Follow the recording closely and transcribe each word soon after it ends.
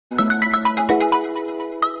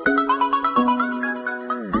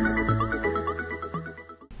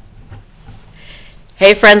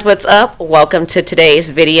Hey friends, what's up? Welcome to today's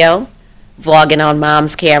video, vlogging on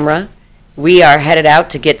mom's camera. We are headed out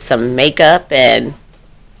to get some makeup and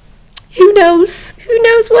who knows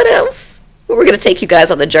what else. But we're going to take you guys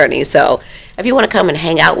on the journey. So if you want to come and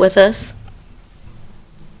hang out with us,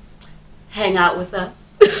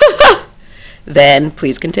 then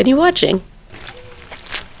please continue watching.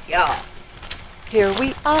 Y'all, here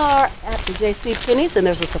we are at the JCPenney's and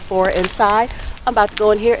there's a Sephora inside. I'm about to go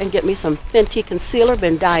in here and get me some Fenty concealer,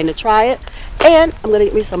 been dying to try it. And I'm gonna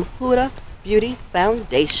get me some Huda Beauty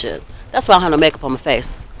foundation. That's why I don't have no makeup on my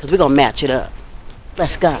face, because we're gonna match it up.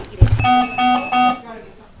 Let's go.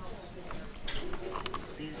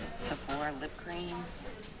 These Sephora lip creams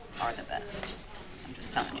are the best. I'm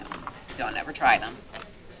just telling you. If y'all never try them,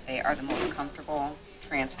 they are the most comfortable,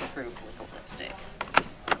 transfer-proof liquid lipstick.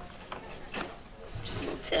 Just a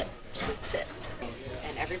little tip. Just a little tip.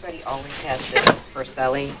 And everybody always has this for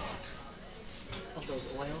Sellies. Oh, those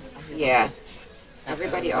oils? Yeah.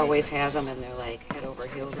 Everybody always has them and they're like head over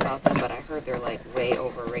heels about them, but I heard they're like way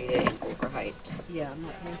overrated and overhyped. Yeah, I'm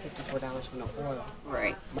not paying $54 for no oil.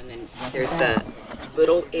 Right. And then there's the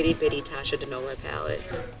little itty bitty Tasha Denora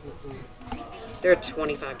palettes. They're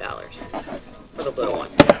 $25 for the little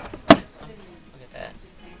ones. Look at that.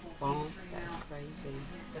 Boom. That's crazy.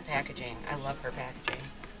 The packaging. I love her packaging.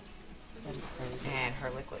 That is crazy. And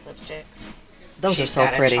her liquid lipsticks. Those She's are so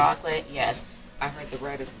got pretty. A chocolate, yes. I heard the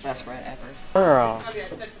red is the best red ever. Girl,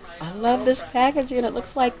 I love this packaging. It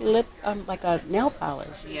looks like like a nail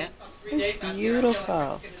polish. Yeah. It's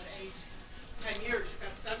beautiful. And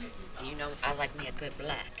you know, I like me a good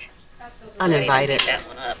black. Uninvited. So that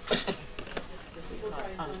one up. This is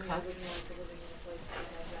called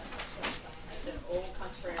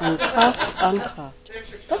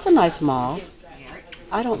Uncuffed. That's a nice mauve.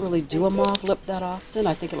 I don't really do a mauve lip that often.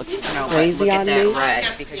 I think it looks crazy look on at that me.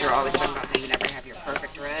 red, because you're always talking about how you never have your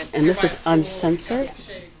perfect red. And this is uncensored.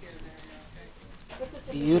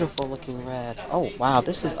 Beautiful looking red. Oh wow,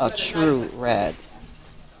 this is a true red.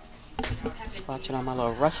 Swatching on my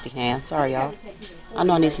little rusty hand. Sorry y'all. I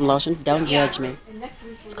know I need some lotion. Don't judge me.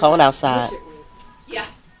 It's cold outside. Yeah.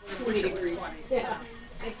 20 degrees.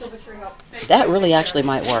 That really actually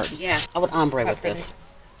might work. Yeah. I would ombre with this.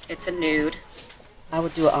 It's a nude. I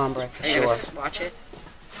would do an ombre for sure. Watch it.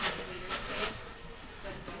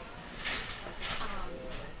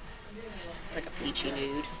 It's like a peachy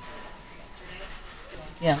nude.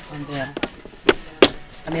 Yeah, I'm there.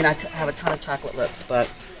 I mean, I have a ton of chocolate lips, but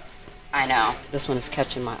I know. this one is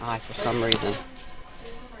catching my eye for some reason.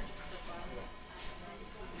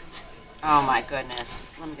 Oh my goodness.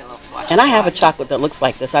 Let me get a little swatch. And I have a chocolate that looks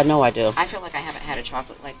like this. I know I do. I feel like I haven't had a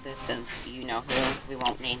chocolate like this since you know who. We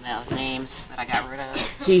won't name those names that I got rid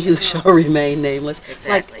of. He who shall remain nameless.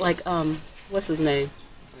 Exactly. Like what's his name?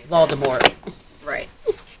 Voldemort. Right.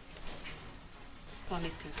 On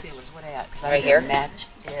these concealers, where they at? Because Right here? Match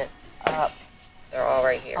it up. They're all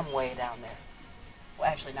right here. I'm way down there. Well,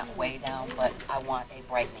 actually not way down, but I want a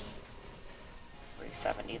brightening.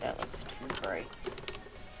 370. That looks too bright.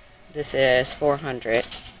 This is 400.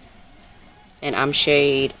 And I'm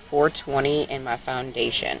shade 420 in my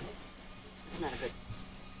foundation. It's not a good.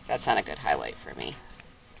 That's not a good highlight for me.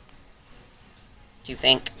 Do you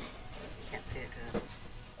think? Can't see it good.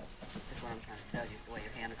 That's what I'm trying to tell you. The way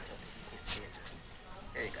your hand is tilted, you can't see it good.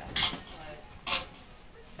 There you go.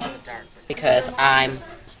 A little dark. Because I'm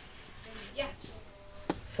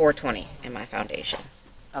 420 in my foundation.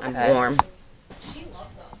 Okay. I'm warm.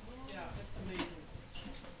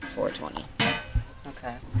 420.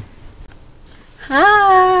 Okay.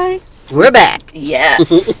 Hi. We're back.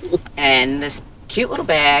 Yes. And this cute little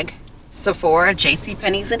bag, Sephora,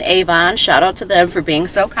 JCPenney's, and Avon. Shout out to them for being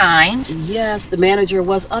so kind. Yes, the manager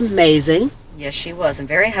was amazing. Yes, she was, and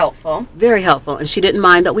very helpful. Very helpful, and she didn't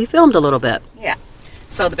mind that we filmed a little bit. Yeah.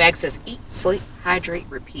 So the bag says eat, sleep, hydrate,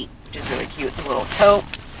 repeat, which is really cute. It's a little tote.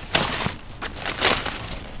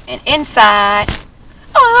 And inside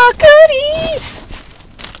are goodies.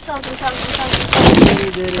 Tons and tons and tons and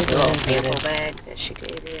tons. It's a little sample bag that she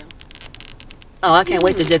gave you. Oh, I can't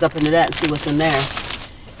wait to dig up into that and see what's in there.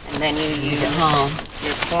 And then you use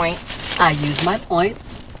your points. I used my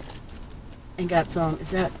points and got some. Is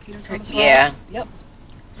that Peter Thomas? Yeah. Yep.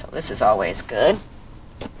 So this is always good.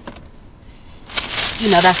 You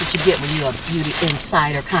know, that's what you get when you're a beauty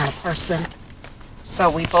insider kind of person. So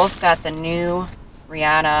we both got the new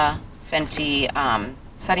Rihanna Fenty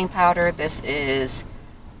setting powder. This is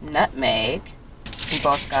Nutmeg. We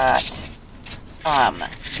both got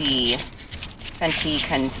the Fenty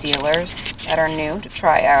concealers that are new to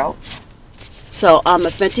try out. So on the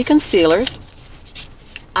Fenty concealers,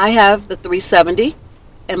 I have the 370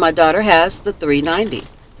 and my daughter has the 390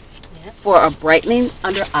 for a brightening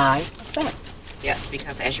under eye effect. Yes,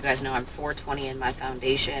 because as you guys know, I'm 420 in my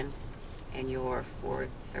foundation, and you're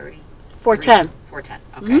 430? 410. 410,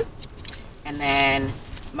 okay. And then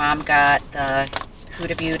Mom got the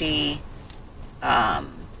Huda Beauty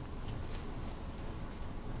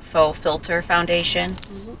Faux Filter Foundation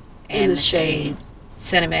in the shade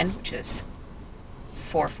Cinnamon, which is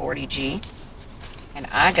 440G. And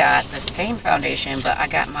I got the same foundation, but I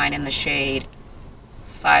got mine in the shade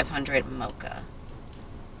 500 Mocha.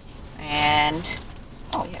 And,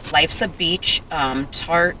 oh yeah, Life's a Beach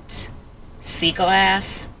Tarte Sea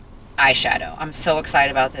Glass eyeshadow. I'm so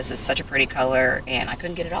excited about this. It's such a pretty color, and I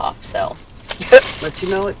couldn't get it off, so Let you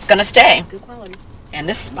know it's gonna stay. good quality. And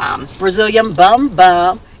this is Mom's. Brazilian Bum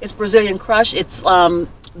Bum. It's Brazilian Crush. It's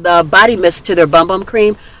the body mist to their Bum Bum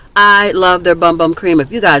cream. I love their Bum Bum cream.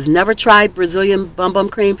 If you guys never tried Brazilian Bum Bum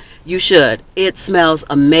cream, you should. It smells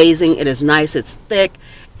amazing. It is nice. It's thick.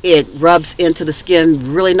 It rubs into the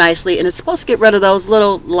skin really nicely, and it's supposed to get rid of those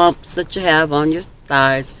little lumps that you have on your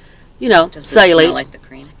thighs. You know, Does it cellulite. smell like the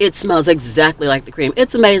cream? It smells exactly like the cream.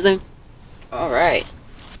 It's amazing. All right.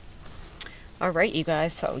 All right, you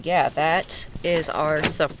guys. So, yeah, that is our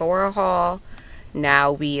Sephora haul.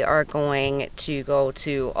 Now we are going to go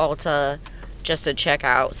to Ulta just to check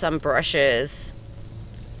out some brushes,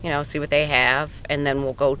 you know, see what they have. And then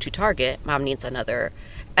we'll go to Target. Mom needs another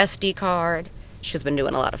SD card. She's been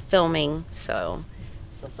doing a lot of filming, so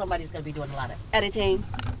somebody's going to be doing a lot of editing.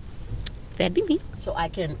 that'd be me. So I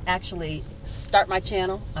can actually start my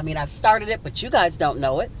channel. I mean, I've started it, but you guys don't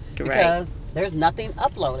know it because there's nothing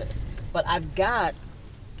uploaded. But I've got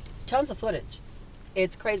tons of footage.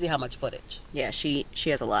 It's crazy how much footage. Yeah, she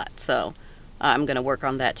has a lot. So I'm going to work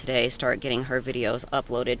on that today, start getting her videos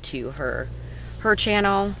uploaded to her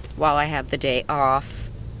channel while I have the day off.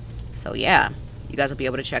 So yeah, you guys will be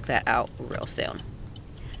able to check that out real soon.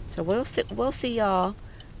 So we'll see y'all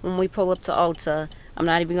when we pull up to Ulta. I'm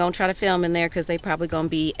not even going to try to film in there because they probably going to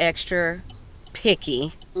be extra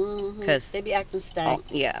picky. Because they be acting stank.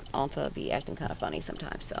 Yeah, Ulta be acting kind of funny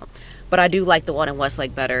sometimes. So, but I do like the one in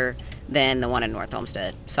Westlake better than the one in North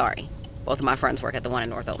Olmsted. Sorry, both of my friends work at the one in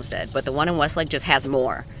North Olmsted, but the one in Westlake just has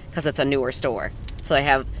more because it's a newer store. So they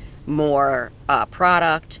have more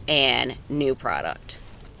product and new product.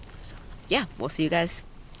 So yeah, we'll see you guys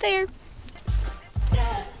there.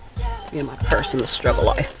 Me and my purse in the struggle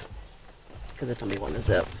life because it don't be one to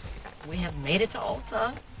zip. We have made it to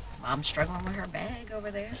Ulta. Mom's struggling with her bag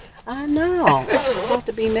over there. I know. I'll have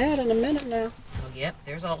to be mad in a minute now. So yep,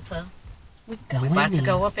 there's Ulta. We're about to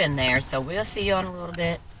go up in there, so we'll see you in a little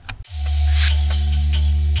bit.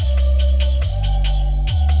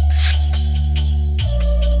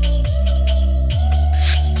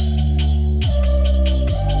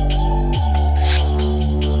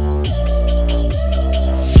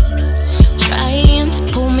 Trying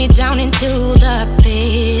to pull me down into the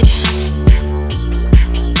pit.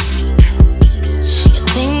 You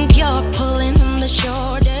think you're pulling the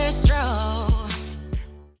shorter straw.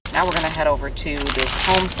 Now we're gonna head over to this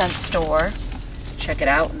HomeSense store, check it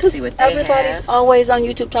out and see what they everybody's have. always on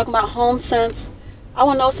YouTube talking about HomeSense. I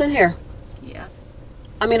want to know what's in here. Yeah.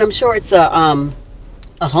 I mean, I'm sure it's a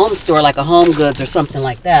home store, like a Home Goods or something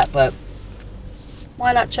like that, but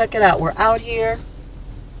why not check it out? We're out here.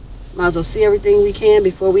 Might as well see everything we can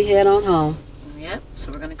before we head on home. Yep,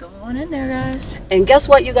 so we're gonna go on in there, guys. And guess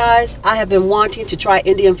what, you guys? I have been wanting to try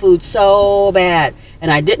Indian food so bad, and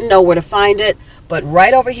I didn't know where to find it, but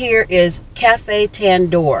right over here is Cafe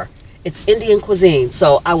Tandoor. It's Indian cuisine,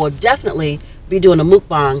 so I will definitely be doing a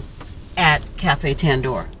mukbang at Cafe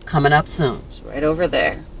Tandoor coming up soon. It's right over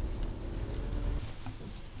there.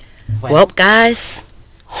 Well, guys,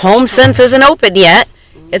 HomeSense isn't open yet.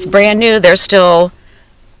 It's brand new. They're still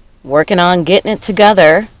working on getting it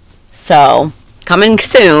together. So, coming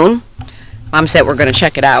soon. Mom said we're going to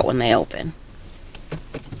check it out when they open.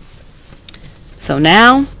 So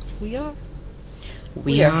now, We are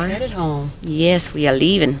we are headed home. Yes, we are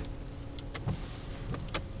leaving.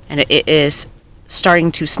 And it is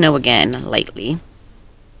starting to snow again lately.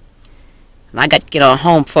 And I got to get on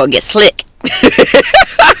home before it gets slick.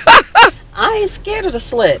 I ain't scared of the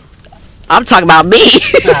slick. I'm talking about me.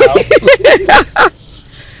 No.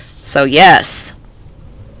 So yes,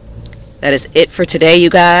 that is it for today, you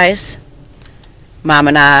guys. Mom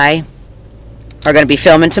and I are going to be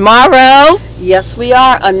filming tomorrow. Yes, we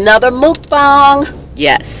are. Another mukbang.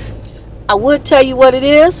 Yes. I would tell you what it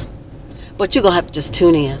is, but you're going to have to just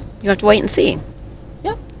tune in. You have to wait and see.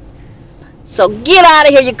 Yep. So get out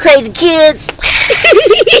of here, you crazy kids.